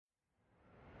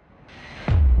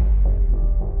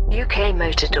UK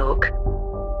Motor Talk.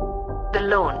 The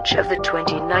launch of the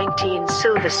 2019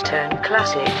 Silverstone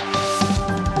Classic.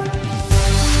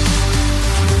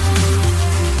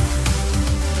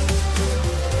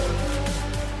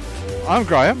 I'm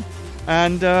Graham,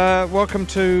 and welcome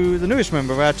to the newest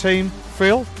member of our team,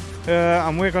 Phil.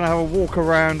 And we're going to have a walk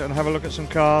around and have a look at some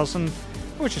cars, and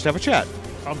we'll just have a chat.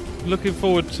 I'm looking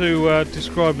forward to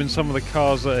describing some of the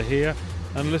cars that are here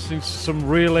and listening to some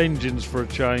real engines for a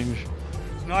change.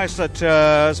 It's nice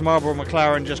that Marlboro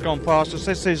McLaren just gone past us.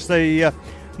 This is the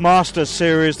Masters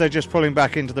series. They're just pulling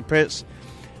back into the pits,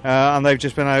 and they've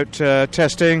just been out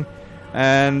testing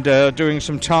and doing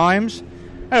some times.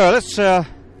 Anyway, let's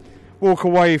walk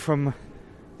away from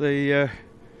the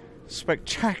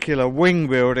spectacular wing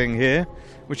building here,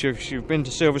 which if you've been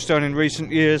to Silverstone in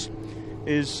recent years,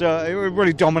 it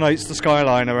really dominates the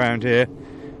skyline around here.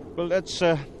 But let's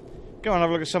go and have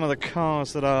a look at some of the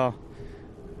cars that are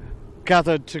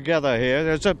gathered together here.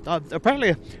 There's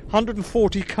apparently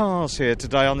 140 cars here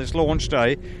today on this launch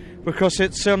day, because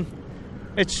it's a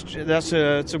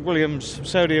Williams,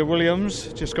 Saudi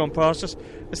Williams, just gone past us.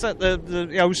 Is that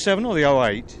the 07 or the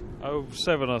 08?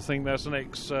 07, I think. That's an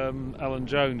ex Alan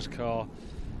Jones car.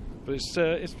 But it's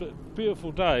a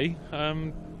beautiful day.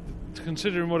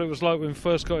 Considering what it was like when we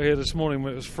first got here this morning,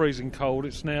 when it was freezing cold,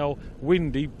 it's now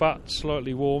windy but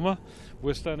slightly warmer.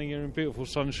 We're standing here in beautiful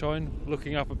sunshine,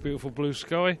 looking up at beautiful blue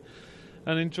sky,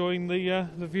 and enjoying the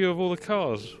view of all the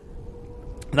cars.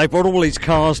 They brought all these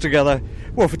cars together,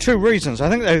 well, for two reasons. I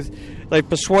think they've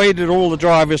persuaded all the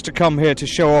drivers to come here to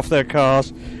show off their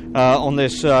cars on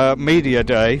this media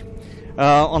day,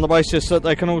 on the basis that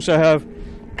they can also have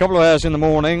a couple of hours in the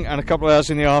morning and a couple of hours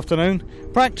in the afternoon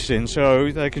practicing, so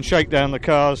they can shake down the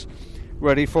cars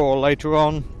ready for later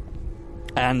on.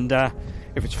 And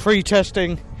if it's free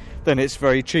testing, then it's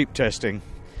very cheap testing.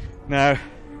 Now,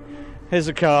 here's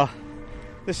a car.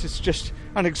 This is just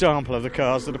an example of the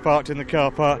cars that are parked in the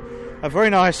car park. A very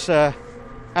nice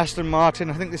Aston Martin.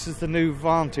 I think this is the new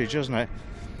Vantage, isn't it?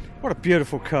 What a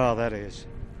beautiful car that is.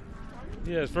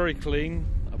 Yeah, it's very clean,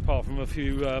 apart from a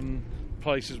few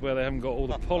places where they haven't got all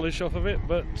the polish off of it.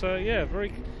 But yeah,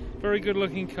 very, very good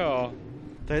looking car.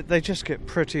 They just get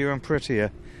prettier and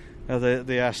prettier, the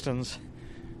Astons.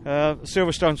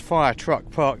 Silverstone's fire truck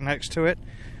parked next to it.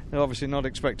 They're obviously not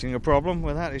expecting a problem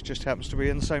with that. It just happens to be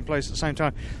in the same place at the same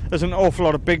time. There's an awful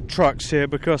lot of big trucks here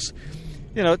because,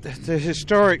 you know, the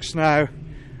historics now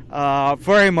are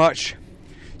very much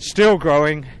still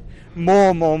growing. More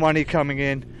and more money coming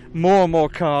in. More and more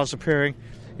cars appearing.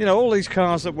 You know, all these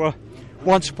cars that were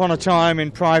once upon a time in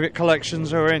private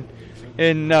collections or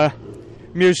in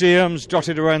museums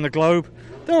dotted around the globe,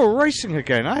 they're all racing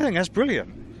again. I think that's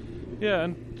brilliant. Yeah,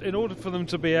 and in order for them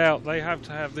to be out, they have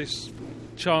to have this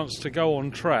chance to go on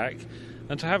track,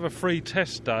 and to have a free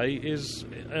test day is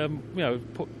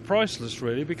priceless,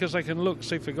 really, because they can look,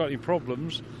 see if they've got any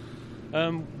problems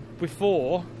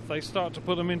before they start to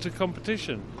put them into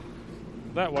competition.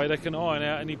 That way they can iron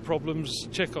out any problems,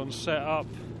 check on setup,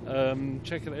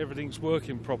 check that everything's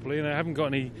working properly, and they haven't got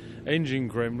any engine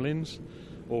gremlins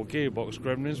or gearbox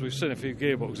gremlins. We've seen a few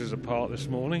gearboxes apart this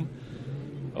morning.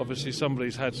 Obviously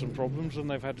somebody's had some problems and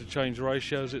they've had to change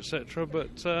ratios, etc.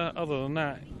 But other than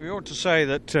that, we ought to say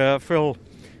that Phil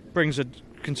brings a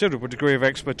considerable degree of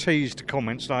expertise to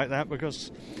comments like that,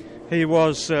 because he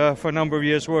was for a number of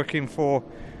years working for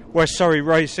West Surrey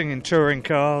Racing in touring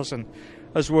cars, and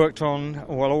has worked on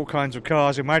all kinds of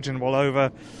cars imaginable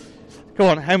over. Go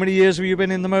on, how many years have you been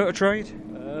in the motor trade?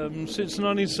 Since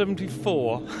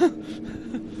 1974.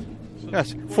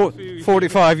 Yes,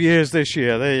 45 years this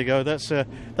year. There you go. That's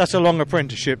a long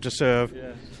apprenticeship to serve.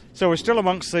 Yeah. So we're still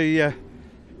amongst the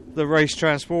race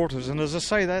transporters, and as I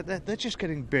say, they're just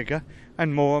getting bigger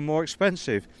and more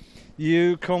expensive.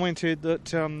 You commented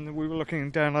that we were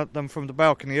looking down at them from the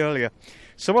balcony earlier.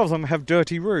 Some of them have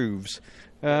dirty roofs.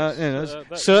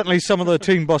 Certainly, some of the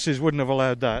team bosses wouldn't have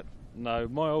allowed that. No,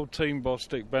 my old team boss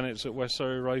Dick Bennett at West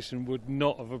Surrey Racing would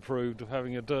not have approved of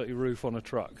having a dirty roof on a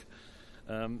truck.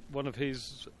 One of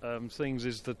his things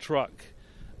is the truck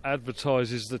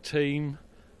advertises the team,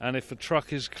 and if the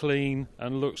truck is clean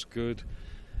and looks good,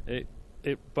 it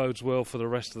bodes well for the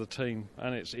rest of the team,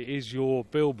 and it is your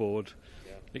billboard.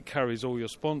 Yeah. It carries all your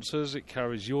sponsors, it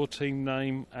carries your team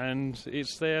name, and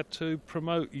it's there to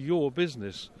promote your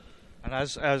business. And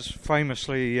as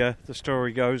famously the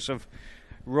story goes of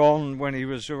Ron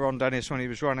Dennis when he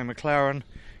was running McLaren,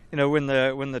 you know, when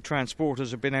the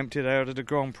transporters had been emptied out at a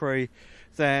Grand Prix,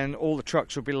 then all the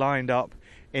trucks would be lined up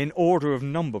in order of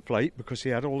number plate, because he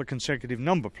had all the consecutive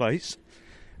number plates,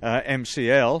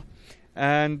 MCL,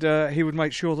 and he would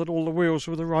make sure that all the wheels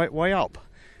were the right way up.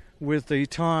 with the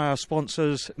tyre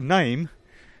sponsor's name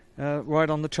right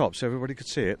on the top so everybody could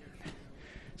see it.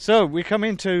 So we come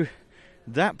into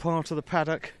that part of the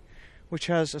paddock which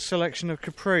has a selection of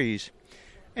Capris.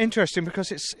 Interesting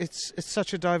because it's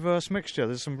such a diverse mixture.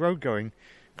 There's some road-going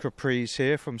Capris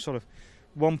here from sort of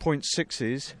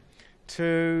 1.6s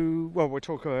to, well, we'll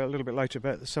talk a little bit later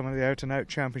about some of the out-and-out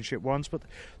championship ones, but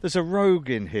there's a Rogue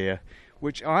in here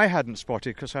which I hadn't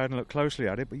spotted because I hadn't looked closely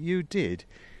at it, but you did.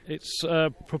 It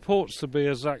purports to be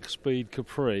a Zach Speed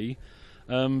Capri,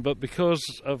 but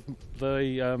because of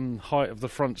the height of the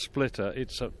front splitter,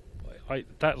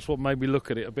 that's what made me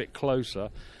look at it a bit closer.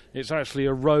 It's actually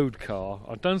a road car.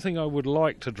 I don't think I would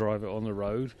like to drive it on the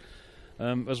road.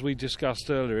 As we discussed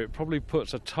earlier, it probably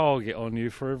puts a target on you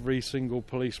for every single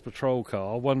police patrol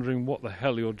car, wondering what the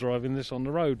hell you're driving this on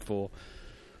the road for.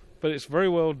 But it's very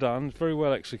well done, very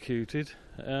well executed.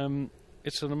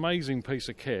 It's an amazing piece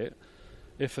of kit.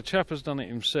 If the chap has done it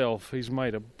himself, he's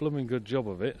made a blooming good job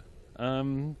of it.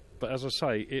 But as I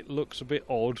say, it looks a bit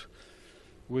odd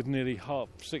with nearly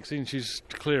 6 inches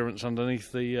clearance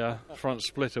underneath the front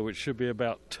splitter, which should be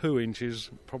about 2 inches,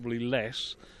 probably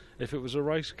less, if it was a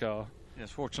race car. Yes,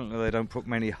 fortunately they don't put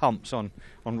many humps on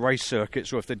race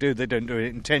circuits, or if they do, they don't do it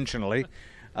intentionally.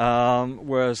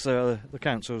 Whereas the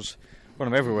councils, well,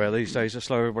 I'm everywhere these days, to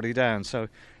slow everybody down. So,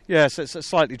 yes, it's a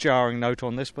slightly jarring note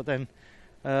on this, but then,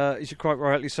 as you quite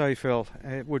rightly say, Phil,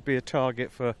 it would be a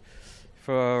target for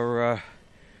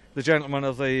the gentlemen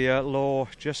of the law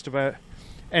just about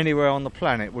anywhere on the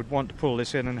planet would want to pull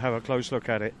this in and have a close look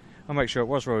at it and make sure it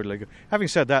was road legal. Having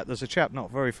said that, there's a chap not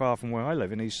very far from where I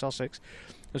live in East Sussex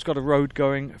who's got a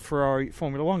road-going Ferrari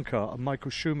Formula One car, a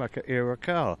Michael Schumacher era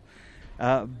car.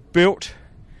 Built,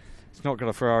 it's not got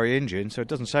a Ferrari engine, so it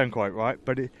doesn't sound quite right,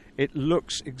 but it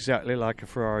looks exactly like a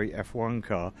Ferrari F1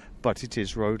 car, but it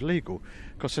is road legal.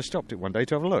 Because I stopped it one day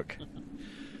to have a look.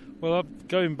 Well,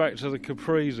 going back to the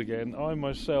Capris again, I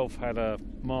myself had a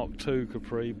Mark II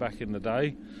Capri back in the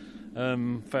day.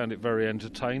 Found it very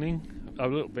entertaining, a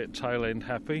little bit tail-end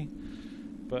happy,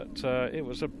 but it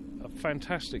was a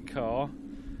fantastic car.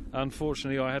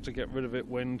 Unfortunately, I had to get rid of it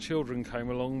when children came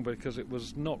along because it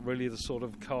was not really the sort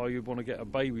of car you'd want to get a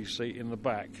baby seat in the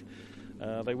back.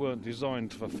 They weren't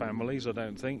designed for families, I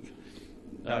don't think.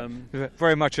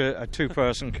 Very much a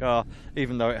two-person car,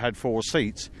 even though it had 4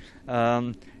 seats.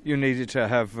 You needed to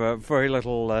have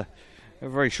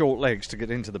very short legs to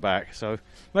get into the back. So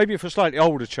maybe for a slightly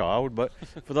older child, but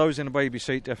for those in a baby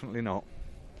seat, definitely not.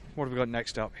 What have we got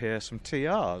next up here? Some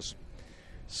TRs.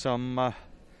 Some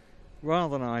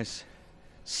rather nice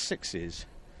 6s.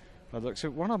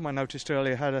 One of them I noticed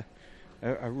earlier had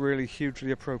a really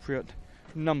hugely appropriate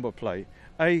number plate.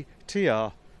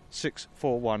 ATR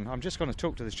 641. I'm just going to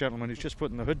talk to this gentleman who's just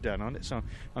putting the hood down on it, so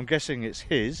I'm guessing it's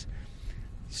his.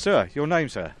 Sir, your name,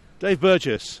 sir? Dave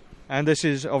Burgess. And this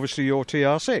is obviously your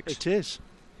TR6. It is.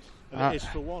 And it is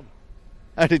for one.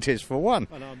 And it is for one.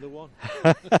 And I'm the one.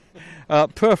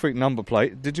 Perfect number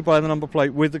plate. Did you buy the number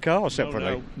plate with the car or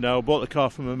separately? No, I bought the car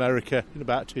from America in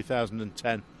about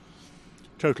 2010.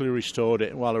 Totally restored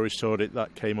it, and while I restored it,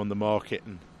 that came on the market,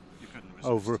 and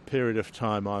over a period of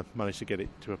time I managed to get it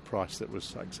to a price that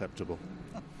was acceptable.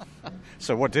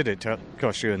 So what did it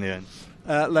cost you in the end?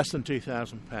 Less than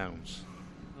 £2,000.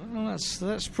 Well,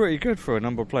 that's pretty good for a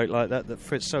number plate like that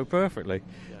fits so perfectly.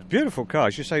 Yeah. Beautiful car.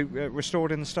 You say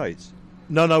restored in the States?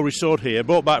 No, restored here.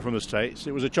 Bought back from the States.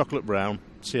 It was a chocolate brown,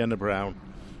 sienna brown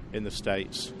in the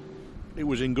States. It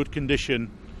was in good condition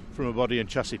from a body and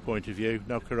chassis point of view.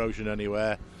 No corrosion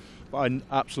anywhere. But I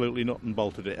absolutely nut and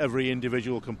bolted it. Every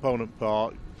individual component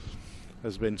part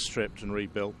has been stripped and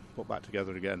rebuilt, put back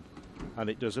together again. And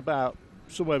it does about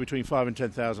somewhere between 5,000 and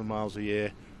 10,000 miles a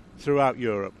year throughout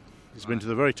Europe. It's been to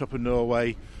the very top of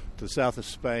Norway, to the south of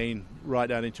Spain, right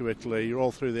down into Italy,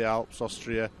 all through the Alps,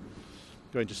 Austria,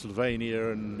 going to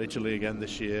Slovenia and Italy again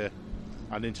this year,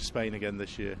 and into Spain again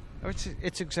this year. Oh,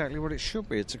 it's exactly what it should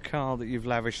be. It's a car that you've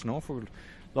lavished an awful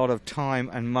lot of time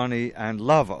and money and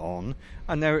love on,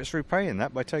 and now it's repaying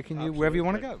that by taking you wherever you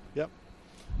want to go. Yep.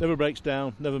 Never breaks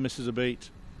down, never misses a beat,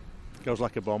 goes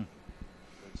like a bomb.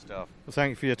 Good stuff. Well,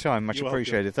 thank you for your time, much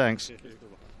appreciated. Thanks.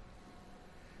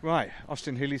 Right,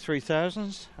 Austin Healey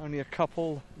 3000s, only a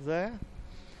couple there.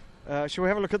 Shall we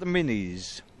have a look at the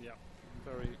Minis? Yeah,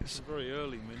 very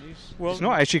early Minis. Well, it's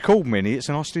not actually called Mini, it's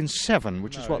an Austin 7,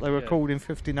 which is what they were called in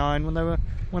 '59 when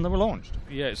they were launched.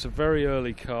 Yeah, it's a very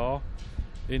early car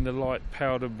in the light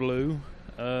powder blue.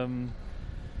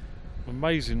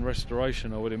 Amazing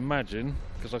restoration, I would imagine,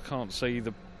 because I can't see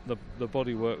the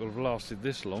bodywork will have lasted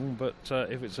this long, but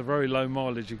if it's a very low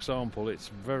mileage example, it's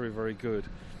very, very good.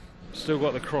 Still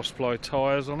got the cross-ply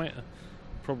tyres on it,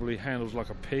 probably handles like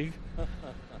a pig.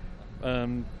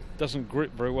 Doesn't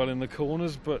grip very well in the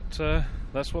corners, but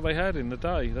that's what they had in the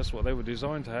day. That's what they were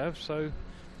designed to have, so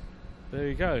there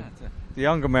you go. The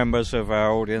younger members of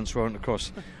our audience won't, of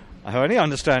course, have any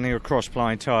understanding of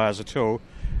cross-ply tyres at all.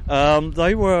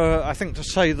 They were, I think, to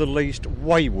say the least,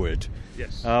 wayward.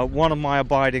 Yes. One of my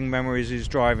abiding memories is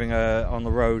driving on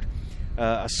the road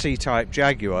a C-type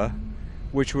Jaguar,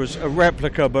 which was a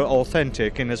replica but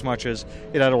authentic in as much as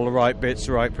it had all the right bits,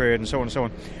 the right period, and so on and so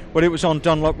on. But it was on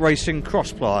Dunlop Racing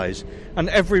cross-plies, and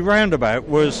every roundabout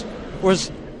was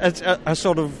a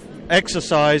sort of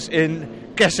exercise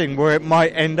in guessing where it might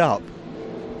end up.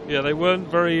 Yeah, they weren't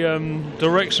very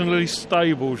directionally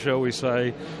stable, shall we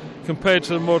say. Compared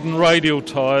to the modern radial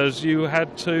tyres, you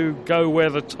had to go where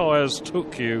the tyres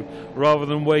took you rather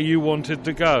than where you wanted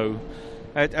to go.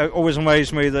 It always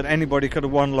amazed me that anybody could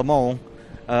have won Le Mans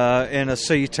in a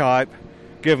C-type,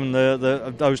 given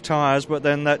those tyres, but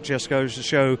then that just goes to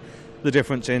show the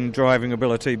difference in driving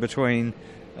ability between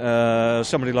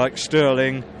somebody like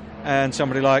Sterling and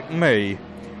somebody like me.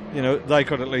 You know, they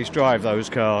could at least drive those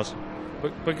cars.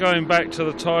 But going back to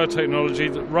the tyre technology,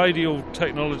 the radial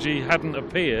technology hadn't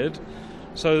appeared,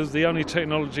 so the only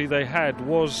technology they had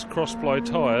was cross-ply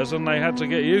tyres, and they had to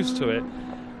get used to it.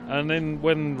 And then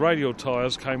when radial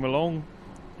tyres came along,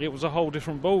 it was a whole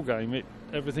different ball game.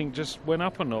 Everything just went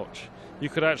up a notch. You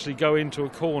could actually go into a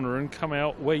corner and come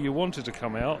out where you wanted to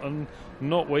come out and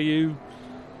not where you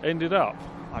ended up.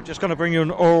 I'm just going to bring you an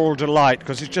oral delight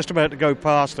because it's just about to go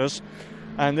past us.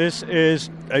 And this is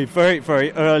a very,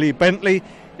 very early Bentley,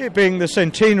 it being the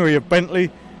centenary of Bentley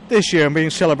this year and being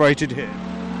celebrated here.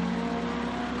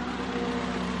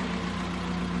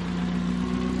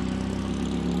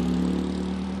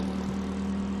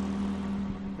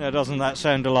 Now, doesn't that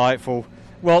sound delightful?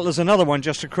 Well, there's another one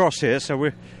just across here, so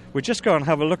we're just going to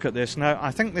have a look at this. Now,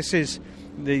 I think this is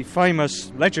the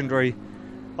famous, legendary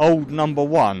old number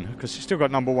one, because it's still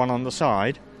got number one on the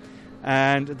side.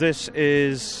 And this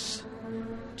is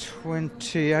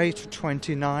 28 or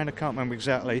 29, I can't remember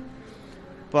exactly,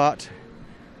 but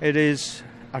it is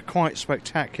a quite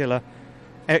spectacular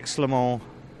ex-Le Mans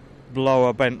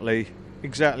blower Bentley,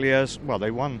 exactly as, well, they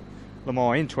won Le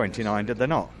Mans in 29, did they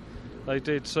not? They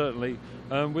did, certainly,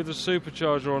 with a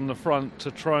supercharger on the front to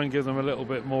try and give them a little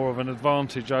bit more of an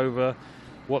advantage over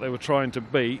what they were trying to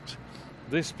beat.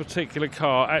 This particular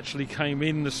car actually came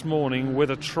in this morning with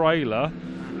a trailer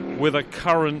with a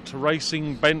current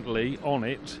racing Bentley on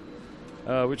it,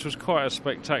 which was quite a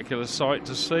spectacular sight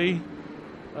to see.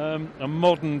 A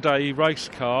modern day race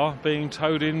car being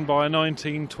towed in by a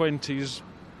 1920s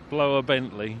blower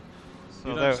Bentley.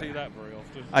 You don't see that very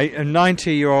often. A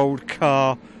 90-year-old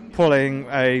car pulling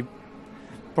a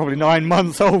probably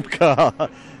 9-month-old car.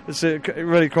 It's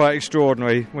really quite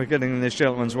extraordinary. We're getting in this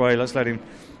gentleman's way. Let's let him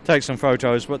take some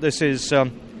photos. But this is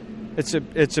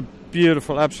it's a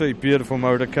beautiful, absolutely beautiful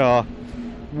motor car,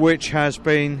 which has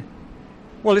been,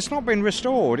 well, it's not been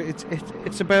restored.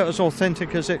 It's about as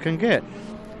authentic as it can get.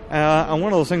 And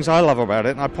one of the things I love about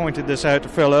it, and I pointed this out to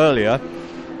Phil earlier,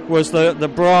 was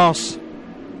the brass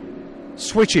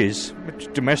switches,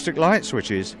 domestic light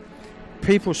switches.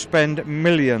 People spend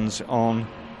millions on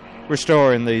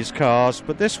restoring these cars,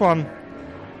 but this one,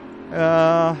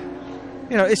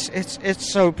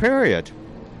 it's so period.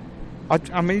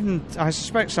 I mean, I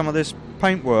suspect some of this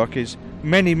paintwork is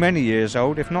many, many years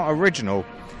old, if not original.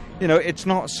 You know, it's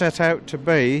not set out to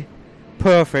be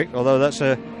perfect, although that's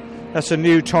a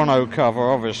new tonneau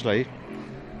cover, obviously.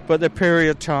 But the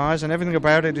period tyres and everything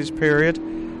about it is period,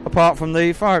 apart from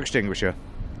the fire extinguisher.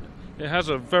 It has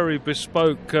a very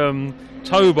bespoke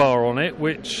tow bar on it,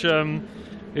 which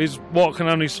is what I can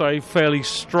only say fairly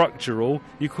structural.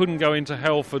 You couldn't go into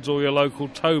Halfords or your local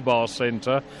tow bar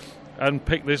centre and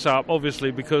pick this up, obviously,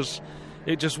 because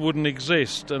it just wouldn't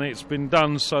exist, and it's been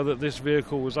done so that this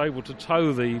vehicle was able to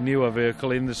tow the newer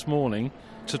vehicle in this morning.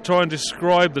 To try and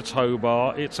describe the tow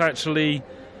bar, it's actually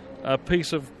a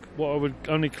piece of what I would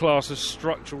only class as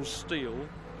structural steel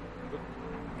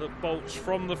that bolts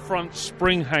from the front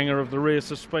spring hanger of the rear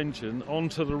suspension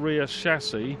onto the rear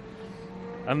chassis,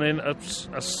 and then a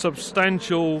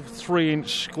substantial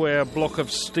 3-inch square block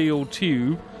of steel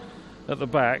tube at the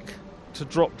back to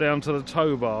drop down to the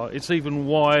tow bar. It's even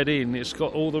wired in. It's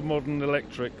got all the modern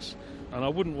electrics, and I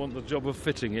wouldn't want the job of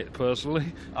fitting it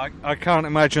personally. I can't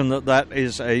imagine that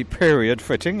is a period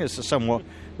fitting. It's a somewhat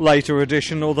later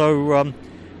edition, although I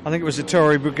think it was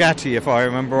Ettore Bugatti, if I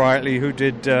remember rightly, who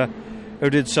did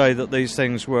say that these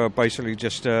things were basically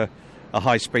just a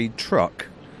high-speed truck.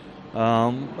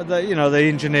 But the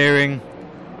engineering,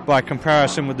 by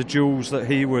comparison with the jewels that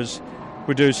he was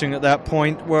producing at that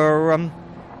point, were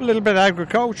a little bit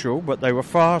agricultural, but they were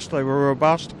fast, they were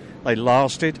robust, they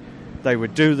lasted, they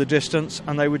would do the distance,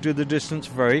 and they would do the distance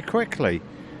very quickly.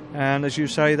 And as you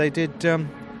say, they did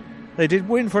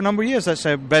win for a number of years. That's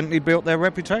how Bentley built their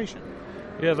reputation.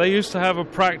 Yeah, they used to have a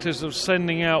practice of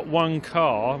sending out one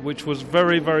car, which was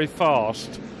very, very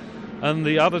fast, and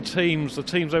the other teams, the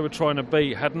teams they were trying to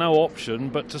beat, had no option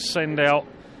but to send out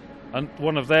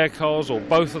one of their cars or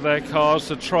both of their cars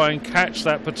to try and catch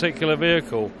that particular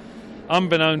vehicle.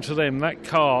 Unbeknown to them, that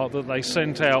car that they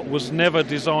sent out was never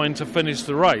designed to finish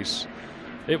the race.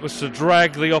 It was to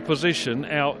drag the opposition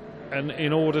out, and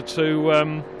in order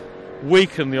to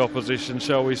weaken the opposition,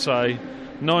 shall we say.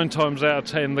 9 times out of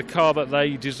 10, the car that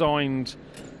they designed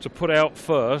to put out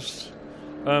first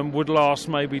would last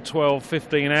maybe 12,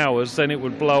 15 hours, then it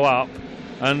would blow up,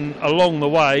 and along the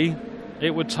way it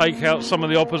would take out some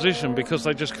of the opposition because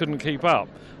they just couldn't keep up.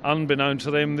 Unbeknown to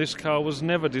them, this car was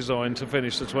never designed to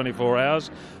finish the 24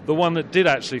 hours. The one that did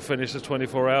actually finish the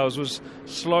 24 hours was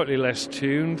slightly less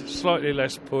tuned, slightly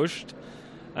less pushed,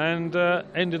 and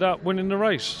ended up winning the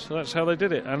race. So that's how they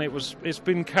did it, and it's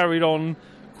been carried on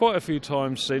quite a few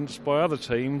times since by other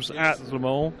teams at Le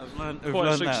Mans,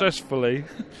 quite successfully.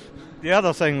 The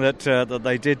other thing that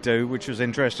they did do, which was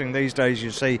interesting, these days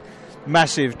you see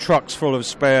massive trucks full of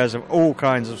spares of all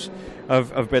kinds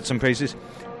of bits and pieces.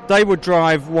 They would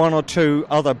drive 1 or 2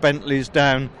 other Bentleys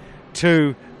down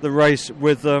to the race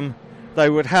with them. They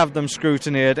would have them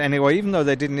scrutineered anyway, even though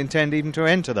they didn't intend even to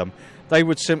enter them. They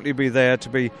would simply be there to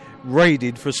be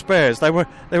raided for spares. They were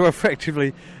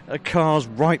effectively cars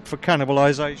ripe for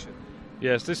cannibalisation.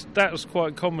 Yes, that was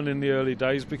quite common in the early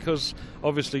days because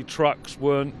obviously trucks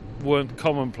weren't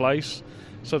commonplace.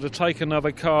 So to take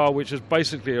another car, which is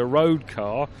basically a road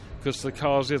car, because the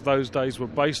cars of those days were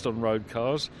based on road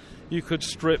cars, you could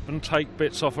strip and take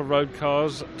bits off of road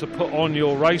cars to put on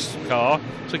your race car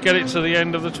to get it to the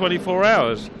end of the 24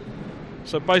 hours.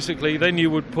 So basically then you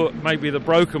would put maybe the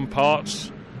broken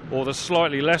parts or the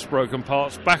slightly less broken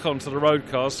parts back onto the road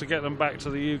cars to get them back to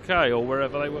the UK or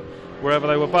wherever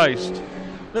they were based.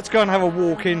 Let's go and have a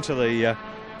walk into the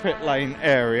pit lane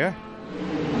area.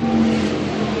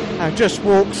 And just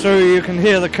walk through, you can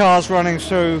hear the cars running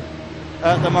through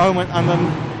at the moment, and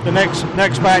then the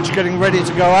next batch getting ready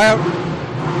to go out.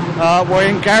 We're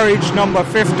in garage number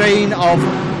 15 of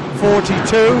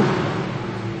 42.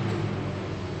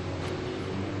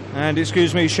 And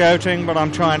excuse me shouting, but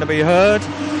I'm trying to be heard.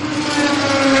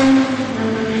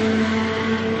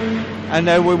 And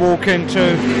then we walk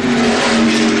into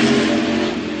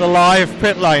the live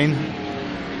pit lane.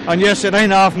 And yes, it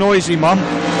ain't half noisy, Mum.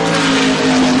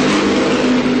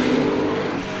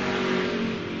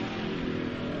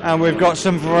 And we've got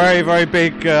some very, very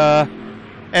big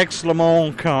ex-Le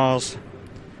Mans cars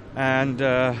and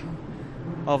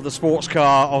of the sports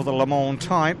car of the Le Mans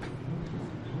type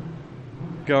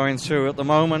going through at the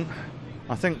moment.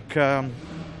 I think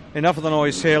enough of the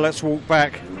noise here. Let's walk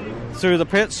back through the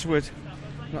pits with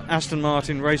Aston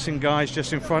Martin racing guys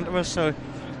just in front of us. So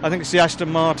I think it's the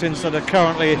Aston Martins that are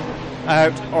currently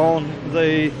out on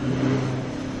the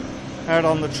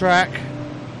track.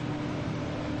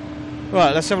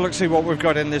 Right, let's have a look, see what we've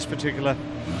got in this particular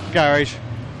garage.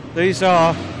 These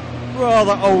are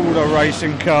rather older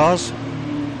racing cars.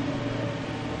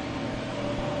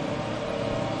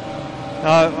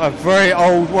 A very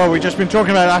old, well, we've just been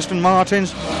talking about Aston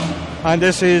Martins, and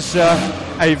this is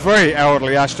a very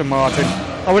elderly Aston Martin.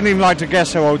 I wouldn't even like to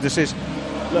guess how old this is.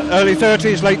 Early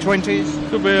 30s, late 20s?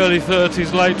 Could be early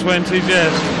 30s, late 20s,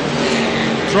 yes.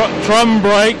 Drum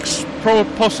brakes,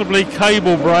 possibly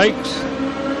cable brakes.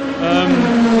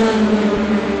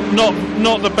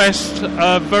 Not the best,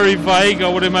 very vague, I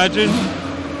would imagine.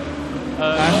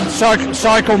 And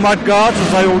cycle mud guards,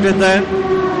 as they all did then.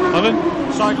 Pardon?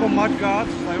 Cycle mud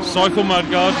guards. Cycle mud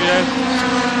guards, yeah.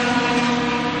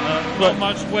 Not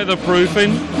much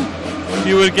weatherproofing.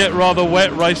 You would get rather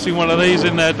wet racing one of these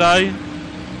in their day.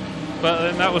 But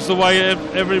then that was the way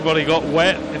everybody got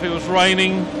wet. If it was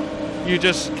raining, you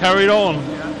just carried on.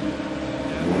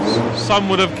 Some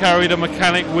would have carried a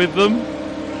mechanic with them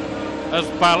as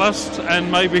ballast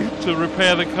and maybe to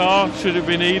repair the car should it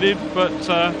be needed, but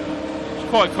it's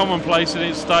quite commonplace in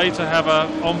its day to have a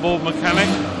on-board mechanic.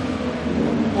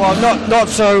 Well, not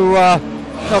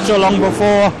so long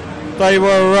before they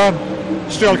were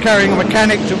still carrying a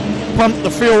mechanic to pump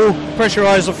the fuel,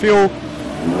 pressurise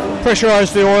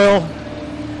the oil.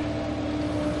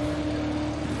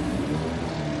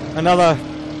 Another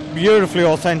beautifully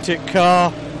authentic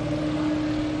car.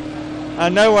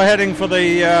 And now we're heading for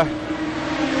the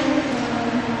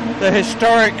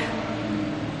historic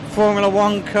Formula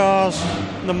One cars,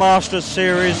 the Masters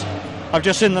Series, I've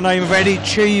just seen the name of Eddie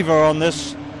Cheever on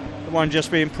this, the one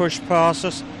just being pushed past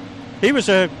us. He was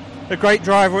a great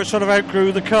driver who sort of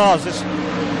outgrew the cars.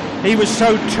 He was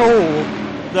so tall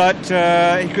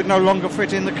that he could no longer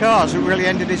fit in the cars. It really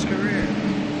ended his career.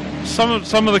 Some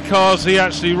of the cars he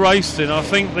actually raced in, I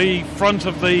think the front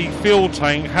of the fuel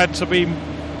tank had to be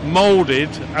moulded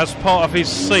as part of his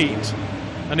seat,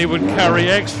 and he would carry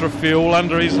extra fuel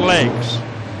under his legs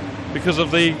because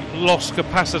of the lost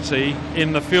capacity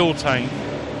in the fuel tank.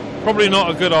 Probably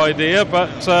not a good idea, but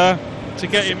to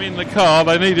get him in the car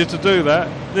they needed to do that.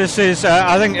 This is,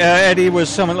 I think Eddie was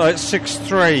something like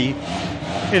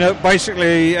 6'3". You know,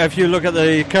 basically, if you look at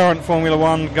the current Formula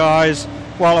One guys,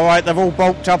 well, all right, they've all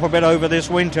bulked up a bit over this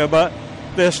winter, but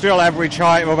they're still average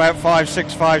height of about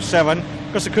 5'6", 5'7",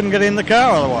 because they couldn't get in the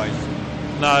car otherwise.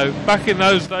 No, back in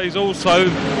those days also,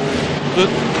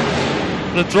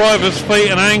 the driver's feet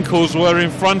and ankles were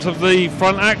in front of the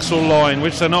front axle line,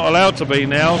 which they're not allowed to be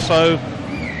now, so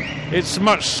it's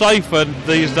much safer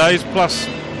these days. Plus,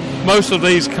 most of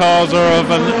these cars are of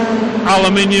an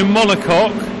aluminium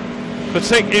monocoque.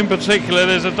 In particular,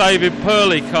 there's a David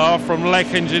Purley car from Lek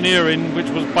Engineering, which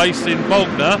was based in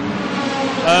Bognor.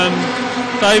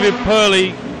 David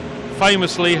Purley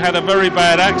famously had a very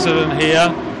bad accident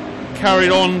here,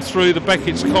 carried on through the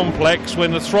Beckett's complex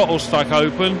when the throttle stuck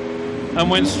open and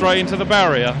went straight into the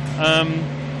barrier.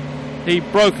 He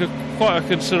broke quite a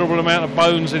considerable amount of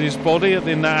bones in his body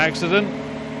in that accident,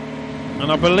 and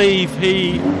I believe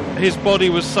his body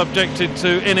was subjected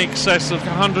to in excess of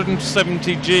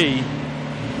 170 G,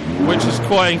 which is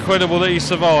quite incredible that he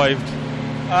survived.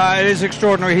 It is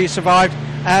extraordinary he survived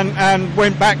and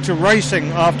went back to racing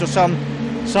after some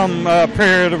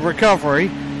period of recovery,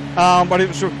 but it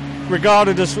was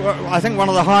regarded as, I think, one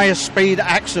of the highest speed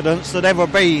accidents that ever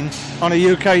been on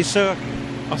a UK circuit.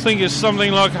 I think it's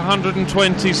something like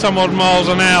 120 some odd miles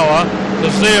an hour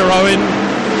to zero in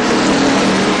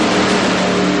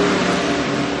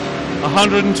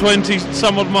 120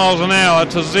 some odd miles an hour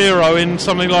to zero in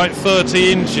something like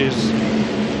 30 inches.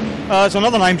 There's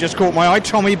another name just caught my eye,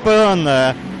 Tommy Byrne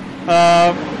there.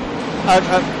 A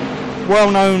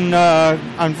well-known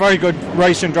and very good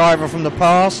racing driver from the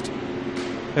past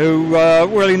who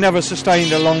really never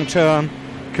sustained a long-term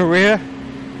career.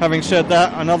 Having said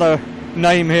that, another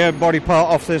name here, body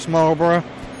part off this Marlboro,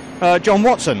 John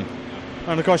Watson.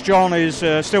 And of course John is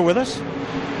still with us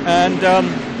and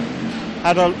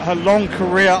had a long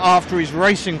career after his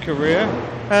racing career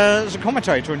as a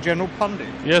commentator and general pundit.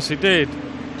 Yes, he did.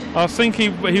 I think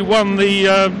he won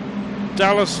the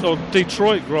Dallas or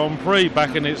Detroit Grand Prix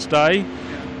back in its day.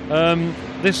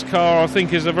 This car, I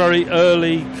think, is a very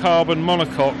early carbon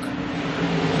monocoque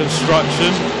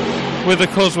construction with a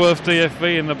Cosworth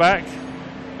DFV in the back.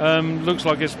 Looks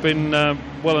like it's been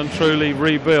well and truly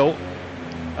rebuilt,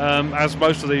 as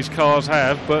most of these cars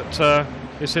have, but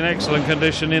it's in excellent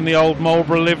condition in the old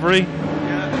Marlboro livery.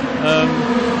 Very,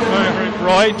 very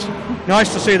bright.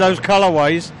 Nice to see those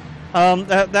colourways.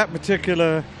 That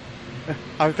particular,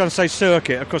 I was going to say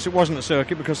circuit, of course it wasn't a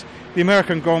circuit because the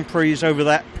American Grand Prix over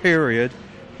that period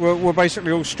were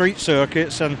basically all street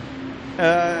circuits, and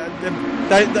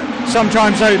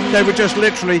sometimes they were just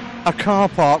literally a car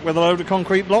park with a load of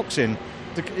concrete blocks in.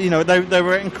 They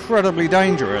were incredibly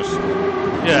dangerous.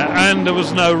 Yeah, and there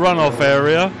was no runoff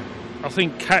area. I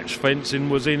think catch fencing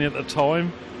was in at the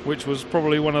time, which was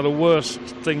probably one of the worst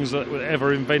things that were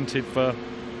ever invented for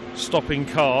stopping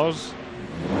cars.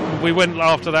 We went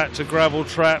after that to gravel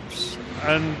traps,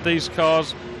 and these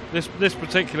cars, this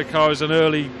particular car is an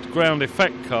early ground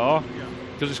effect car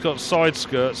because it's got side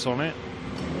skirts on it,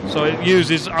 so it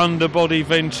uses underbody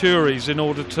venturis in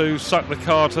order to suck the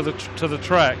car to the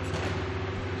track.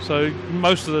 So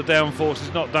most of the downforce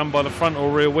is not done by the front or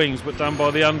rear wings, but done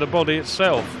by the underbody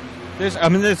itself.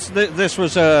 This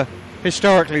was a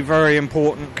historically very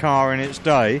important car in its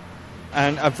day,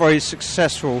 and a very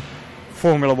successful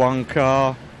Formula One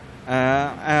car,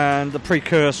 and the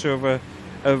precursor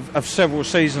of several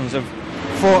seasons of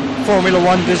Formula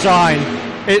One design.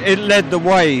 It led the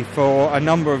way for a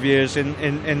number of years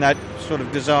in that sort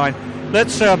of design.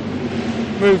 Let's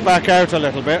move back out a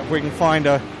little bit if we can find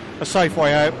a safe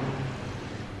way out.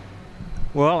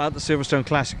 Well, at the Silverstone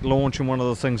Classic launch, and one of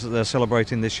the things that they're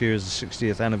celebrating this year is the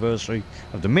 60th anniversary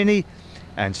of the Mini,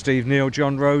 and Steve Neal,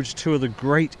 John Rhodes, two of the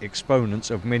great exponents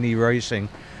of Mini racing.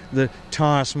 The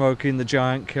tyre smoking, the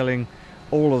giant killing,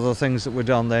 all of the things that were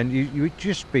done then. You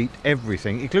just beat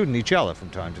everything, including each other from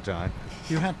time to time.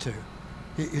 You had to.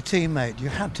 Your teammate, you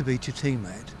had to beat your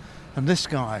teammate. And this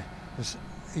guy,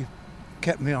 he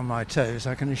kept me on my toes,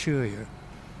 I can assure you.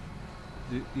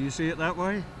 Do you see it that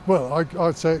way? Well,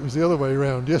 I'd say it was the other way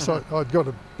around. Yes, I'd got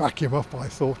to back him up, I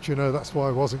thought. That's why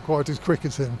I wasn't quite as quick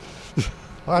as him.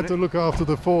 I had to look after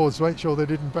the Fords, make sure they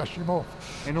didn't bash him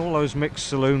off. In all those mixed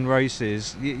saloon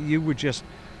races, you were just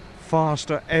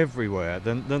faster everywhere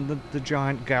than the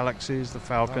giant Galaxies, the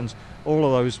Falcons, all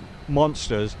of those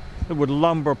monsters that would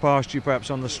lumber past you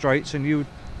perhaps on the straights, and you would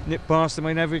nip past them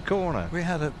in every corner. We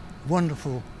had a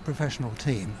wonderful professional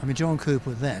team. I mean, John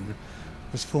Cooper then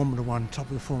was Formula One, top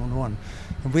of the Formula One,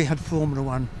 and we had Formula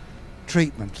One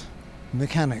treatment,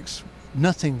 mechanics.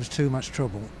 Nothing was too much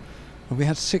trouble. And we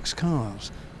had 6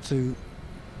 cars to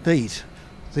beat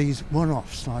these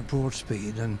one-offs like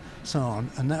Broadspeed and so on,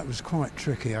 and that was quite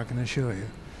tricky, I can assure you,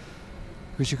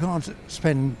 because you can't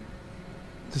spend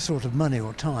the sort of money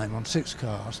or time on 6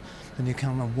 cars than you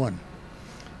can on 1.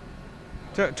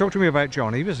 Talk to me about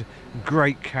John. He was a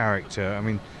great character. I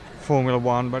mean, Formula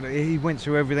One, but he went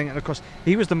through everything, and of course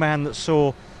he was the man that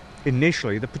saw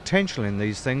initially the potential in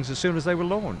these things as soon as they were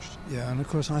launched. Yeah, and of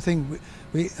course I think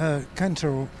we came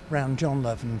to around John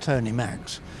Love and Tony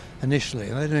Max initially,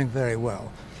 and they're doing very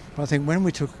well. But I think when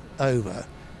we took over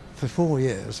for 4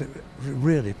 years, it was a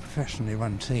really professionally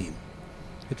run team.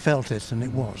 It felt it, and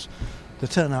it was. The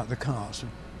turnout of the cars,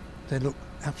 they looked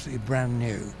absolutely brand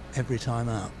new every time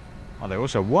out. Oh, they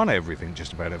also won everything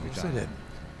just about every time. They did.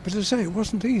 But as I say, it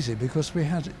wasn't easy because we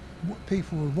had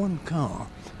people with 1 car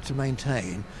to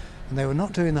maintain, and they were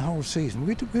not doing the whole season.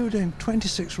 We were doing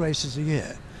 26 races a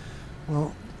year.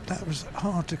 Well, that was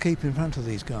hard to keep in front of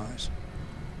these guys,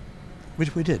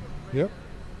 which we did. Yep.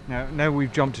 Now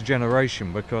we've jumped a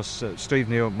generation because Steve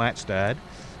Neal, Matt's dad,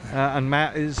 and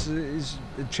Matt is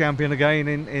a champion again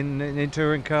in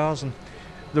touring cars, and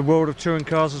the world of touring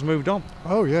cars has moved on.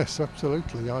 Oh, yes,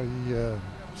 absolutely. I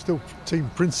still team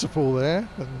principal there,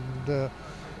 and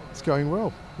it's going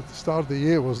well. At the start of the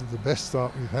year wasn't the best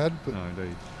start we've had, but No,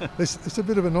 indeed. it's a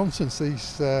bit of a nonsense.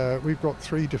 We've got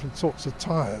 3 different sorts of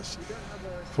tyres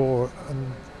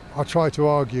and I try to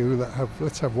argue that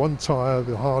let's have 1 tyre,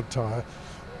 the hard tyre,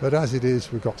 but as it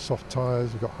is, we've got soft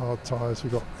tyres, we've got hard tyres,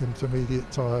 we've got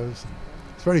intermediate tyres.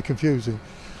 It's very confusing.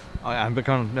 And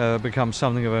become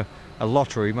something of a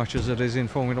lottery, much as it is in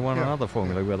Formula One and other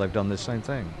Formula where they've done this same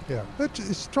thing. Yeah,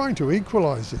 it's trying to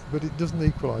equalise it, but it doesn't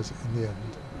equalise it in the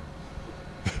end.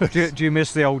 Do you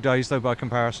miss the old days, though, by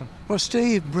comparison? Well,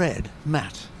 Steve bred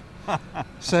Matt.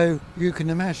 So you can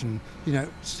imagine,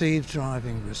 Steve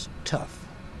driving was tough.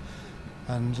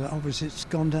 And obviously it's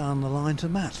gone down the line to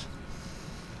Matt.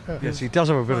 Yes, he does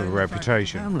have a bit of a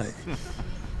reputation. Family.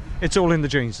 It's all in the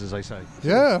genes, as they say.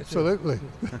 Yeah, absolutely.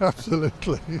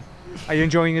 Absolutely. Are you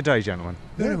enjoying your day, gentlemen?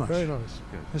 Very much. Very nice.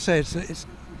 I say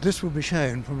this will be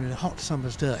shown from a hot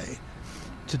summer's day.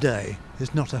 Today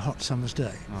is not a hot summer's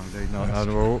day. Oh, indeed not.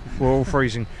 No, we're all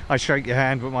freezing. I shake your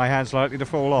hand, but my hand's likely to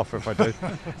fall off if I do.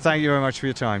 Thank you very much for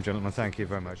your time, gentlemen. Thank you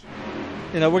very much.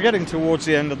 We're getting towards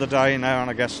the end of the day now, and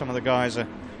I guess some of the guys are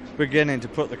beginning to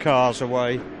put the cars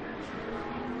away.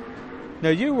 Now,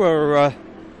 you were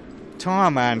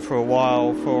tyre man for a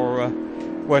while for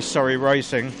West Surrey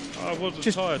Racing. I was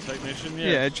a tyre technician,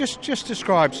 yeah. Yeah, just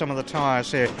describe some of the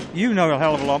tyres here. You know a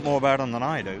hell of a lot more about them than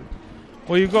I do.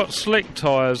 Well, you've got slick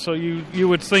tyres, so you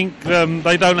would think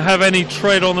they don't have any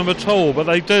tread on them at all, but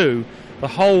they do. The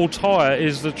whole tyre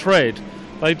is the tread.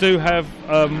 They do have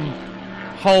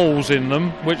holes in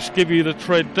them which give you the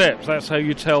tread depth. That's how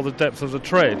you tell the depth of the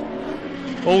tread.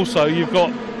 Also,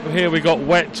 we've got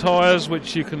wet tyres,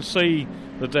 which you can see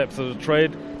the depth of the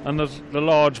tread, and the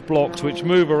large blocks which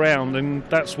move around, and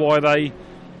that's why they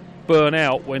burn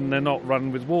out when they're not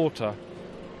run with water.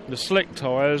 The slick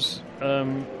tyres,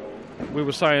 we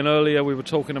were saying earlier, we were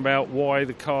talking about why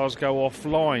the cars go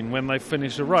offline when they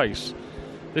finish a race.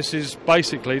 This is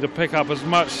basically to pick up as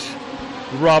much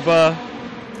rubber,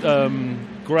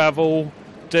 gravel,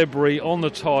 debris on the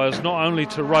tyres, not only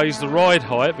to raise the ride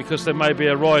height, because there may be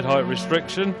a ride height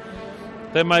restriction,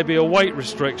 there may be a weight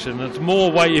restriction. The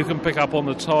more weight you can pick up on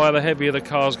the tyre, the heavier the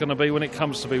car's going to be when it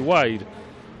comes to be weighed.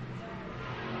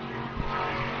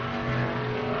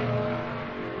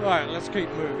 Right, let's keep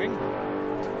moving.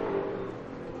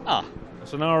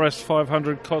 It's an RS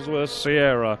 500 Cosworth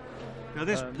Sierra. Now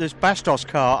this Bastos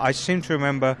car, I seem to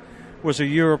remember, was a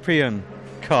European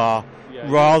car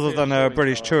rather than a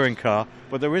British touring car.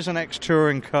 But there is an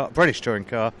British touring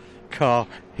car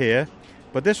here.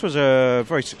 But this was a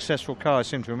very successful car, I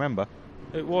seem to remember.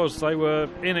 It was. They were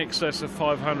in excess of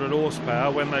 500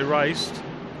 horsepower when they raced,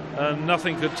 and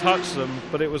nothing could touch them.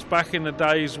 But it was back in the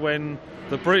days when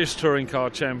the British Touring Car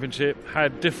Championship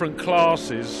had different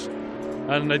classes,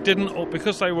 and they didn't,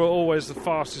 because they were always the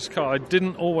fastest car,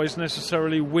 didn't always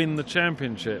necessarily win the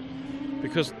championship.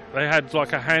 because they had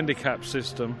like a handicap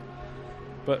system.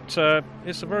 But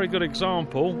it's a very good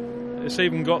example. It's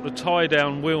even got the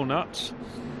tie-down wheel nuts,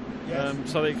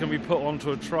 so they can be put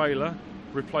onto a trailer,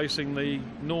 replacing the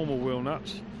normal wheel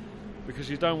nuts, because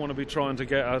you don't want to be trying to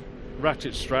get a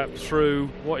ratchet strap through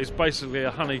what is basically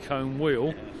a honeycomb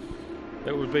wheel.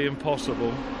 It would be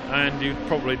impossible, and you'd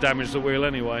probably damage the wheel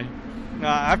anyway.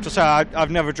 I have to say,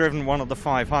 I've never driven one of the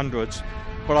 500s,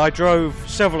 but I drove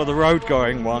several of the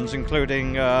road-going ones,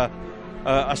 including a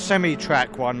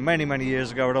semi-track one many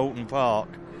years ago at Alton Park,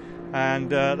 and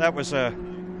that was a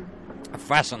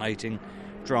fascinating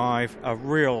drive, a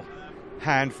real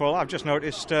handful. I've just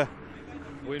noticed a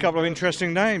couple of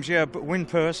interesting names. Yeah, Wyn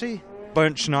Percy,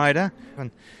 Bernd Schneider, and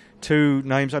two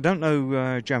names. I don't know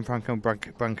Gianfranco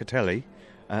Brancatelli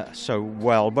so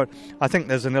well, but I think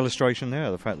there's an illustration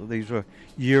there, the fact that these were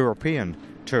European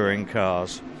touring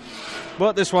cars.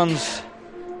 But this one's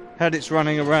had its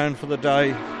running around for the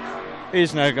day,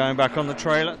 is now going back on the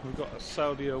trailer. We've got a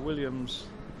Saudia Williams.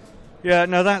 Yeah,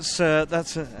 no, that's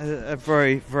a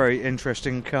very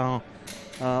interesting car.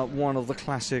 One of the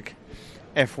classic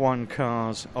F1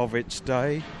 cars of its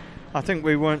day. I think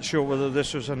we weren't sure whether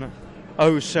this was an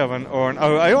 07 or an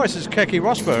 08. Oh, this is Keke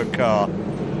Rosberg car.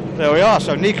 There we are.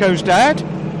 So Nico's dad.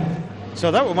 So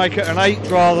that will make it an 8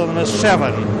 rather than a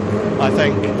 7, I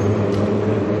think.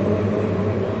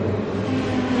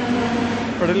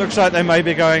 But it looks like they may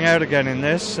be going out again in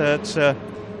this. It's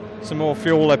some more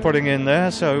fuel they're putting in there.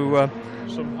 So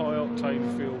some high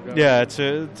octane fuel going. Yeah,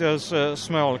 it does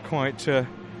smell quite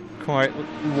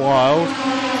wild.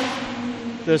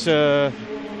 There's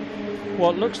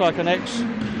what looks like an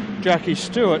ex-Jackie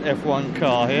Stewart F1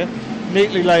 car here,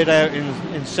 neatly laid out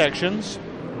in sections.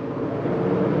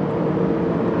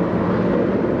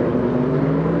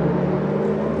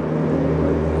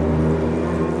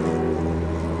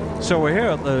 So we're here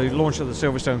at the launch of the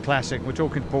Silverstone Classic. We're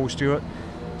talking to Paul Stewart,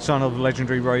 son of the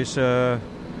legendary racer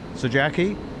Sir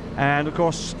Jackie, and of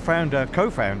course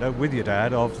co-founder with your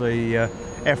dad of the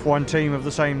F1 team of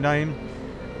the same name.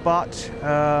 But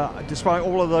despite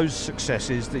all of those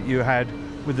successes that you had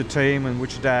with the team and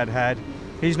which your dad had,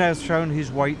 he's now thrown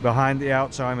his weight behind the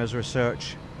Alzheimer's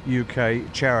Research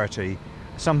UK charity,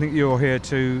 something you're here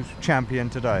to champion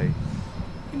today.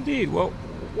 Indeed. Well,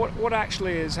 what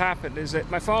actually has happened is that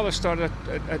my father started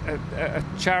a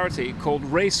charity called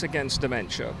Race Against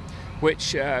Dementia,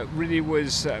 which really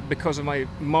was because of my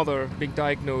mother being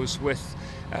diagnosed with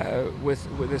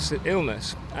this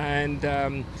illness, and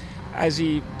as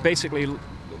he basically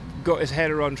got his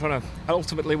head around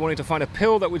ultimately wanting to find a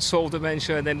pill that would solve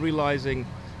dementia, and then realizing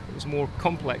it was more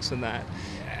complex than that.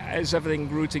 As everything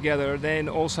grew together, then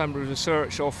Alzheimer's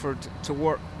Research offered to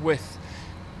work with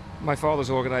my father's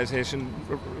organisation,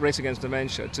 Race Against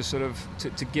Dementia, to sort of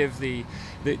to give the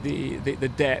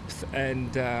depth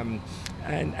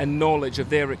and knowledge of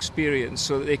their experience,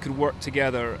 so that they could work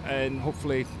together and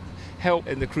hopefully help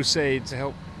in the crusade to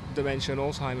help dementia and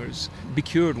Alzheimer's be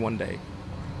cured one day.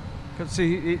 Because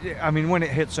see, I mean, when it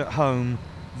hits at home,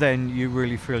 then you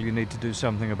really feel you need to do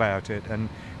something about it, and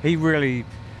he really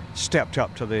stepped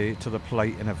up to the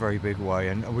plate in a very big way,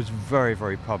 and was very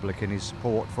public in his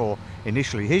support for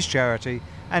initially his charity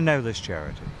and now this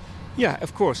charity. Yeah,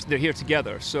 of course, they're here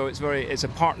together, so it's a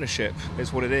partnership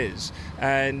is what it is.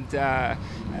 And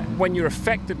when you're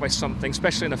affected by something,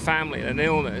 especially in a family, an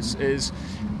illness, is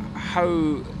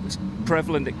how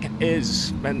prevalent it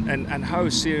is, and how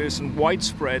serious and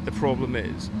widespread the problem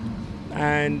is.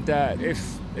 And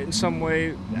if in some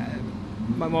way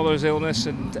my mother's illness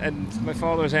and my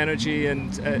father's energy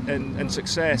and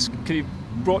success can be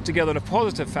brought together in a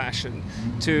positive fashion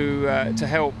to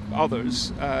help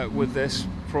others with this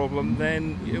problem,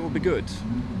 then it will be good.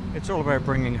 It's all about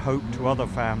bringing hope to other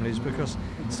families, because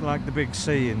it's like the big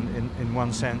C in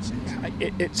one sense.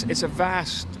 It's a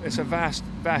vast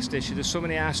issue. There's so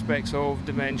many aspects of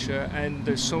dementia, and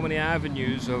there's so many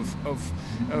avenues of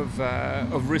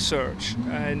research,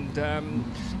 and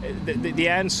the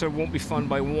answer won't be found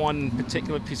by one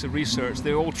particular piece of research.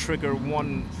 They all trigger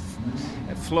one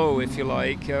flow, if you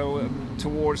like,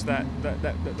 towards the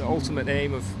ultimate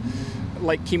aim of,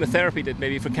 like chemotherapy did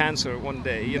maybe for cancer one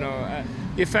day.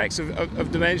 The effects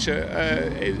of dementia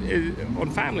on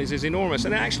families is enormous,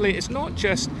 and actually it's not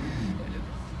just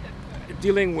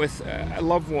dealing with a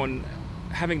loved one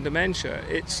having dementia.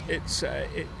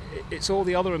 It's all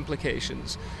the other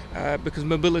implications, because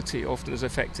mobility often is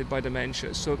affected by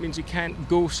dementia. So it means you can't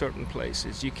go certain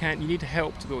places. You need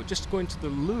help to go. Just going to the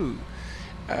loo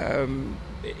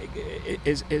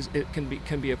it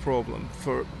can be a problem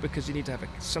because you need to have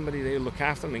somebody there to look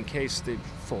after them in case they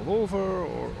fall over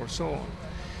or so on.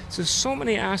 So there's so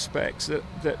many aspects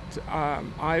that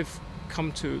I've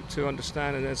come to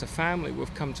understand, and as a family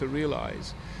we've come to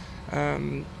realise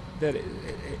that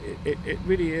it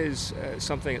really is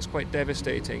something that's quite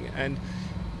devastating, and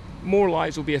more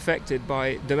lives will be affected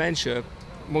by dementia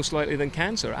most likely than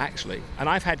cancer, actually. And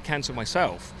I've had cancer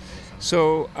myself,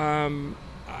 so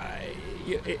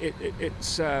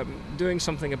it's doing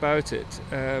something about it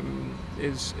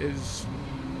is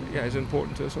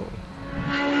important to us all.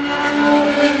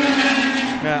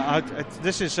 Now,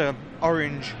 this is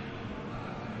orange,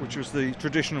 which was the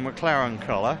traditional McLaren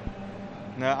colour.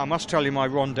 Now, I must tell you my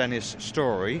Ron Dennis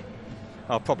story.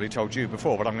 I've probably told you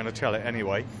before, but I'm going to tell it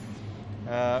anyway.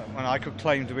 When I could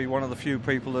claim to be one of the few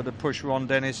people that had pushed Ron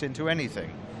Dennis into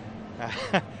anything.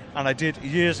 And I did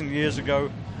years and years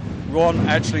ago. Ron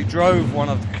actually drove one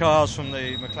of the cars from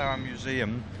the McLaren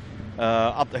Museum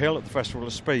up the hill at the Festival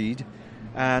of Speed,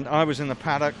 and I was in the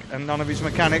paddock and none of his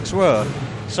mechanics were.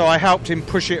 So I helped him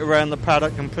push it around the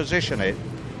paddock and position it,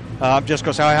 just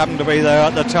because I happened to be there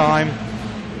at the time.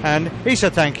 And he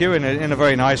said thank you in a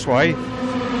very nice way.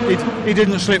 He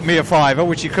didn't slip me a fiver,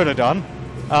 which he could have done.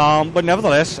 But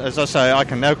nevertheless, as I say, I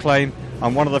can now claim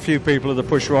I'm one of the few people that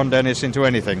pushed Ron Dennis into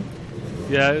anything.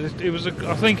 Yeah,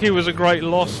 I think he was a great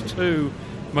loss to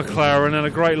McLaren and a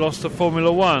great loss to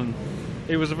Formula One.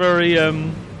 He was a very,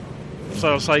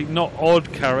 so I'll say, not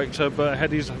odd character, but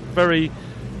had his very,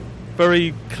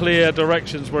 very clear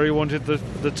directions where he wanted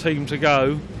the team to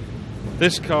go.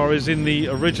 This car is in the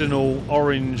original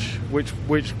orange, which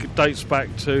dates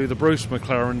back to the Bruce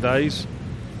McLaren days,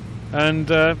 and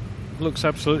looks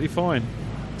absolutely fine.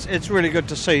 It's really good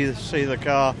to see the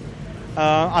car.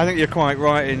 I think you're quite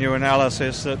right in your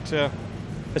analysis that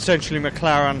essentially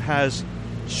McLaren has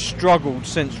struggled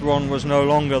since Ron was no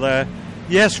longer there.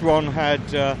 Yes, Ron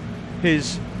had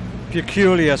his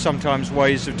peculiar sometimes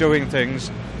ways of doing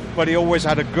things, but he always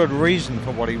had a good reason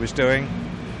for what he was doing,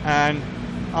 and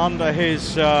under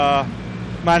his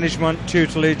management,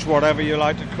 tutelage, whatever you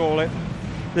like to call it,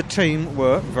 the team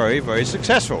were very, very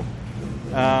successful.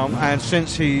 And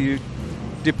since he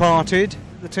departed,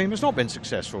 the team has not been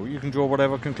successful. You can draw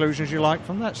whatever conclusions you like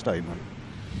from that statement.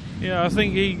 Yeah, I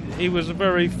think he was a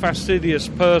very fastidious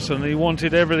person. He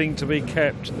wanted everything to be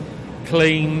kept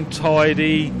clean,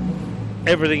 tidy,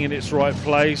 everything in its right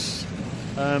place.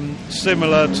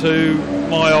 Similar to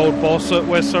my old boss at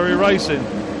West Surrey Racing.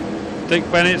 Dick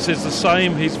Bennett's is the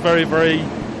same. He's very, very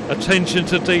attention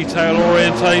to detail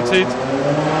orientated.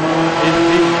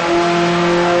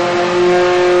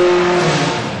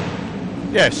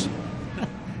 Yes.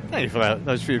 Thank you for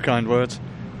those few kind words.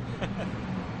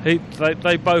 They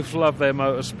both love their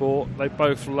motorsport. They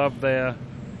both love their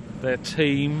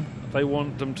team. They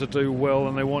want them to do well,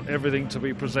 and they want everything to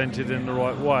be presented in the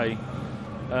right way.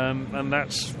 And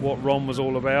that's what Ron was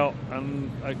all about,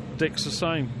 and Dick's the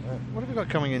same. What have we got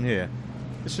coming in here?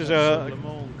 This is a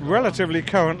relatively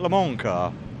current Le Mans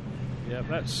car. Yeah,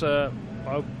 that's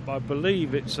I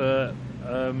believe it's a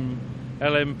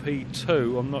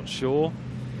LMP2. I'm not sure.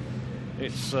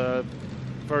 It's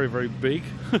very, very big.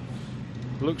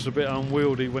 Looks a bit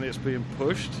unwieldy when it's being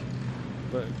pushed,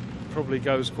 but probably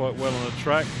goes quite well on a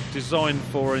track. Designed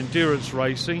for endurance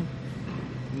racing,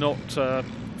 not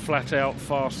flat out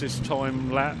fastest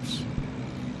time laps.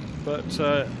 But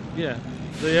yeah,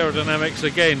 the aerodynamics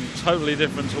again totally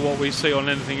different to what we see on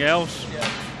anything else.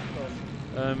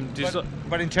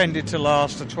 But intended to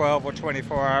last a 12 or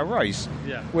 24-hour race,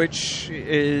 yeah, which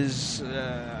is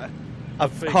a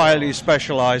highly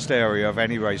specialised area of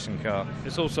any racing car.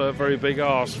 It's also a very big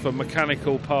ask for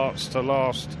mechanical parts to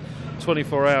last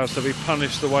 24 hours to be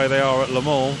punished the way they are at Le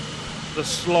Mans. The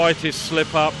slightest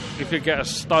slip up, you could get a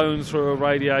stone through a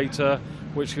radiator,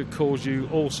 which could cause you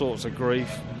all sorts of grief.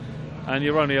 And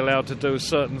you're only allowed to do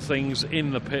certain things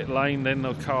in the pit lane, then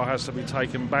the car has to be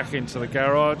taken back into the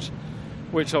garage,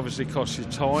 which obviously costs you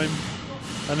time.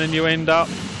 And then you end up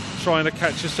trying to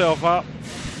catch yourself up.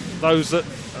 Those that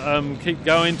keep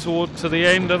going to the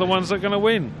end are the ones that are going to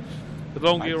win, the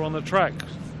longer you're on the track.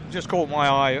 Just caught my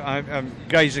eye. I'm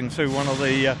gazing through one of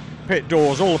the pit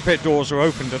doors. All the pit doors are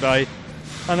open today,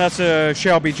 and that's a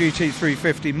Shelby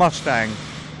GT350 Mustang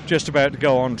just about to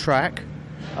go on track.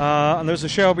 And there's a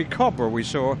Shelby Cobra we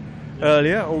saw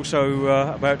earlier, also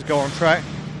about to go on track.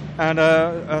 And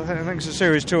I think it's a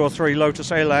Series 2 or 3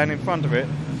 Lotus Elan in front of it.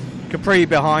 Capri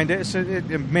behind it, it's a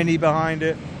Mini behind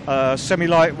it,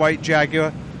 semi-lightweight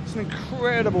Jaguar. It's an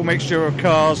incredible mixture of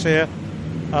cars here.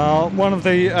 One of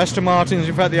the Aston Martins,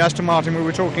 in fact the Aston Martin we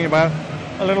were talking about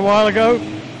a little while ago,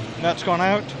 that's gone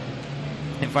out.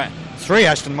 In fact, 3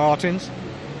 Aston Martins,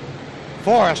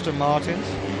 4 Aston Martins,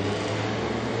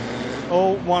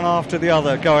 all one after the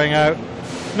other going out.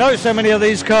 Notice how many of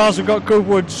these cars have got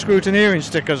Goodwood scrutineering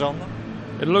stickers on them.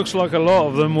 It looks like a lot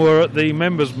of them were at the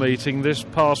members' meeting this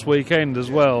past weekend as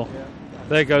well.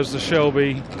 There goes the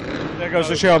Shelby. There goes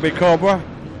the Shelby Cobra,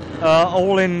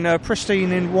 all in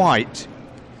pristine in white.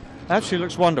 Actually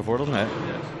looks wonderful, doesn't it?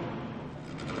 Yes.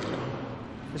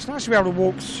 It's nice to be able to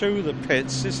walk through the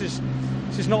pits. This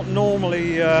is not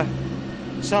normally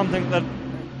something that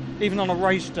even on a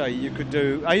race day you could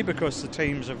do, A, because the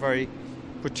teams are very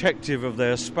protective of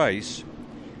their space,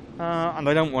 and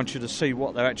they don't want you to see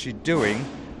what they're actually doing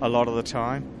a lot of the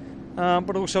time,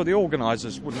 but also the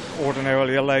organisers wouldn't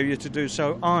ordinarily allow you to do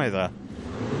so either.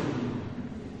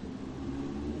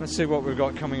 Let's see what we've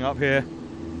got coming up here.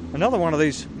 Another one of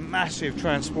these massive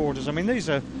transporters. I mean, these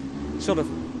are sort of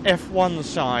F1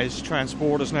 size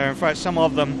transporters now. In fact, some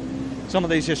of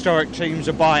these historic teams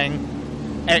are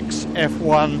buying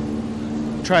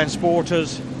ex-F1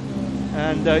 transporters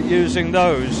and using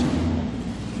those.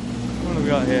 What have we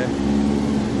got here?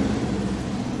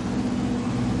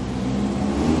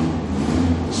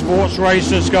 Sports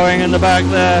racers going in the back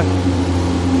there.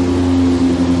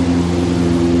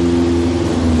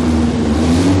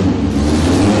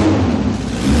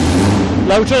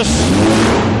 Lotus.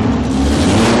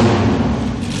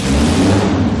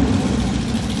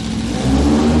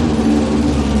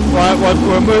 Right,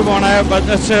 we'll move on out, but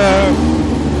that's a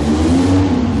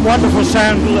wonderful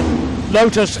sound.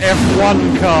 Lotus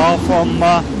F1 car from,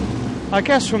 I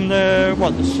guess from the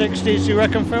 60s, you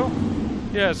reckon, Phil?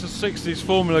 Yeah, it's a 60s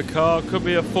Formula car. Could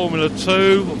be a Formula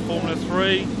 2 or Formula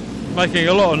 3. Making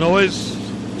a lot of noise.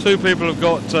 Two people have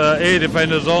got ear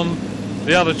defenders on.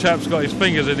 The other chap's got his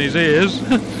fingers in his ears.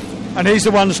 And he's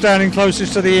the one standing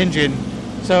closest to the engine.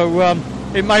 So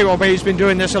it may well be he's been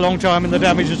doing this a long time and the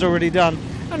damage is already done.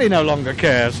 And he no longer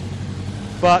cares.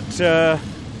 But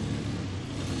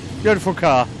beautiful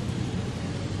car.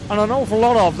 And an awful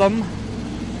lot of them.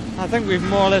 I think we've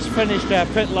more or less finished our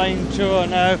pit lane tour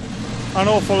now. An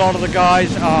awful lot of the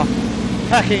guys are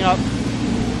packing up,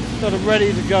 sort of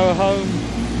ready to go home,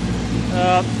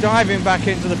 diving back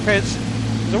into the pits.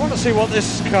 I want to see what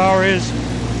this car is.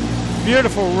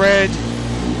 Beautiful red,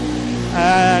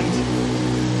 and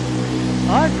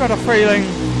I've got a feeling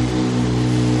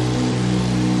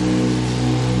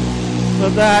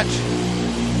that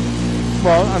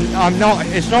I'm not.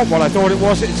 It's not what I thought it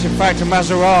was. It's in fact a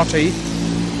Maserati.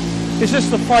 Is this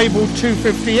the fabled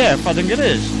 250F? I think it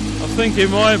is. I think it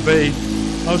might be.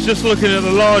 I was just looking at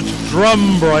the large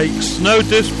drum brakes. No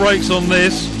disc brakes on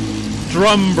this.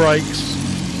 Drum brakes.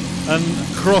 And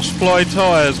cross-ply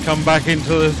tyres come back into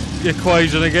the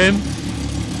equation again.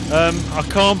 I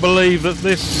can't believe that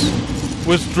this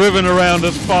was driven around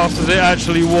as fast as it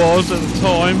actually was at the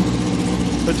time.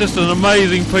 But just an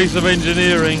amazing piece of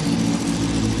engineering.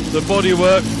 The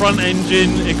bodywork, front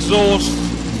engine, exhaust,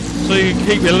 so you can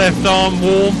keep your left arm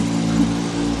warm.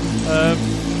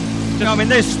 I mean,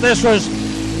 this was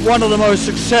one of the most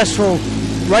successful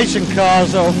racing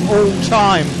cars of all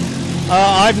time.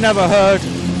 I've never heard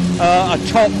a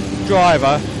top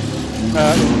driver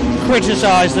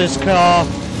criticise this car.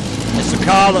 It's a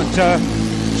car that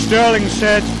Sterling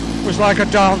said was like a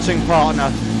dancing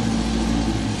partner.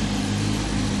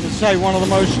 Let's say one of the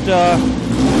most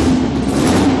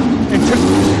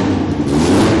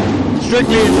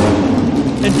strictly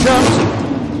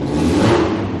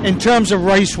in terms of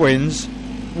race wins,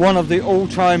 one of the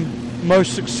all-time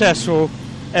most successful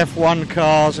F1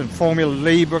 cars and Formula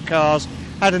Libre cars.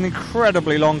 Had an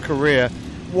incredibly long career,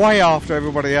 way after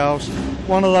everybody else.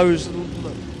 One of those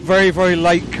very, very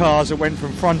late cars that went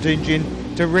from front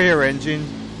engine to rear engine,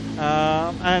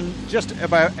 and just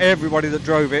about everybody that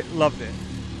drove it loved it.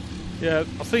 Yeah,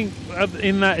 I think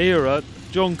in that era,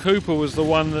 John Cooper was the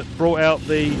one that brought out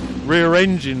the rear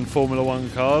engine Formula 1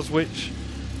 cars, which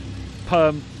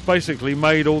basically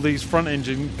made all these front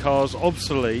engine cars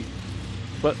obsolete.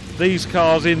 But these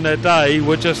cars in their day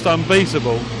were just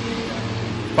unbeatable,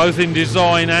 both in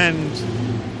design and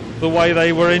the way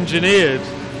they were engineered.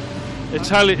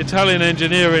 Italian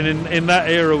engineering in that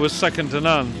era was second to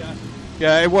none.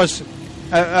 Yeah, it was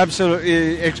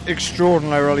absolutely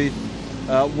extraordinarily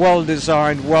well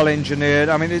designed, well engineered.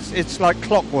 I mean, it's like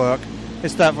clockwork.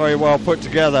 It's that very well put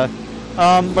together.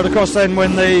 But of course, then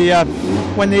when the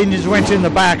engines went in the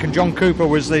back, and John Cooper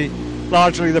was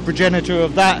largely the progenitor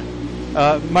of that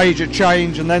major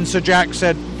change, and then Sir Jack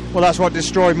said, "Well, that's what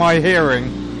destroyed my hearing."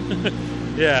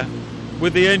 Yeah,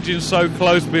 with the engine so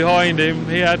close behind him,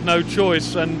 he had no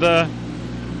choice. And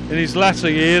in his latter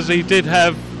years, he did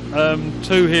have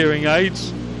 2 hearing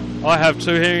aids. I have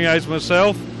 2 hearing aids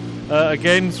myself.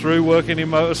 Again, through working in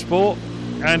motorsport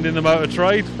and in the motor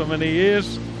trade for many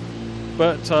years.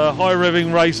 but high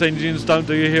revving race engines don't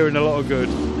do your hearing a lot of good.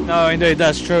 No, indeed,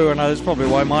 that's true, and that's probably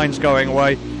why mine's going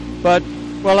away. But,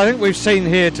 well, I think we've seen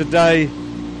here today,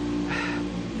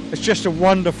 it's just a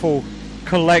wonderful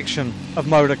collection of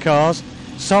motor cars,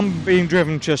 some being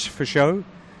driven just for show,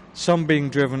 some being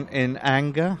driven in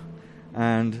anger,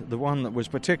 and the one that was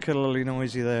particularly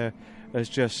noisy there has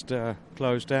just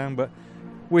closed down. But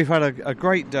we've had a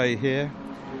great day here.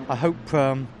 I hope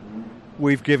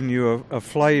we've given you a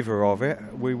flavour of it.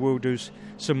 We will do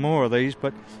some more of these,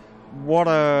 but what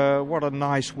a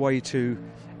nice way to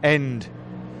end,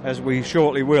 as we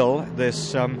shortly will,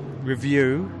 this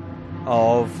review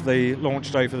of the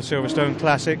launch day for the Silverstone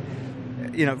Classic.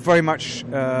 You know, very much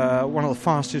one of the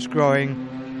fastest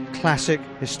growing classic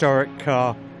historic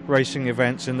car racing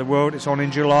events in the world. It's on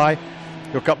in July.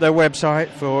 Look up their website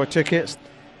for tickets.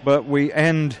 But we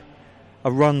end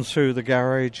a run through the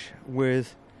garage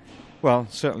with, well,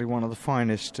 certainly one of the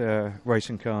finest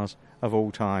racing cars of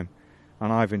all time.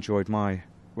 And I've enjoyed my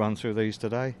run through these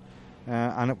today.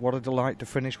 And what a delight to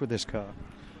finish with this car.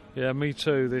 Yeah, me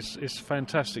too. It's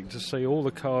fantastic to see all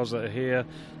the cars that are here,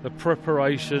 the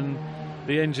preparation,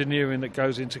 the engineering that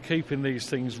goes into keeping these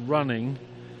things running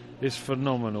is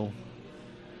phenomenal.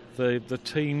 The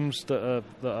teams that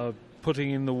are putting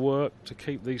in the work to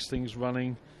keep these things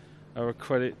running are a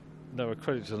credit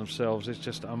to themselves. It's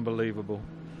just unbelievable.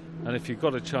 And if you've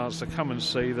got a chance to come and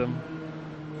see them,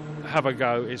 have a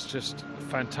go. It's just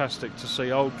fantastic to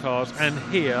see old cars and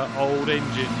hear old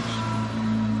engines.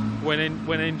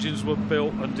 When engines were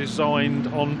built and designed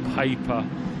on paper,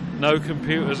 no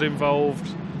computers involved,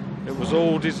 it was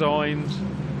all designed,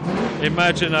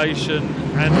 imagination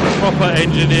and proper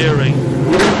engineering.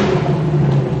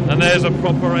 And there's a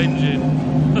proper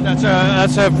engine.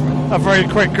 That's a very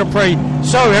quick Capri.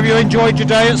 So, have you enjoyed your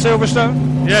day at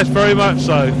Silverstone? Yes, very much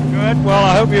so. Good. Well,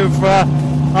 I hope you've.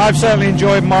 I've certainly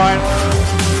enjoyed mine.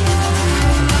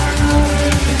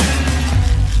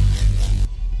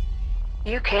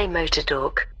 UK Motor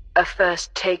Talk, a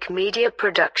First Take Media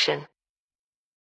production.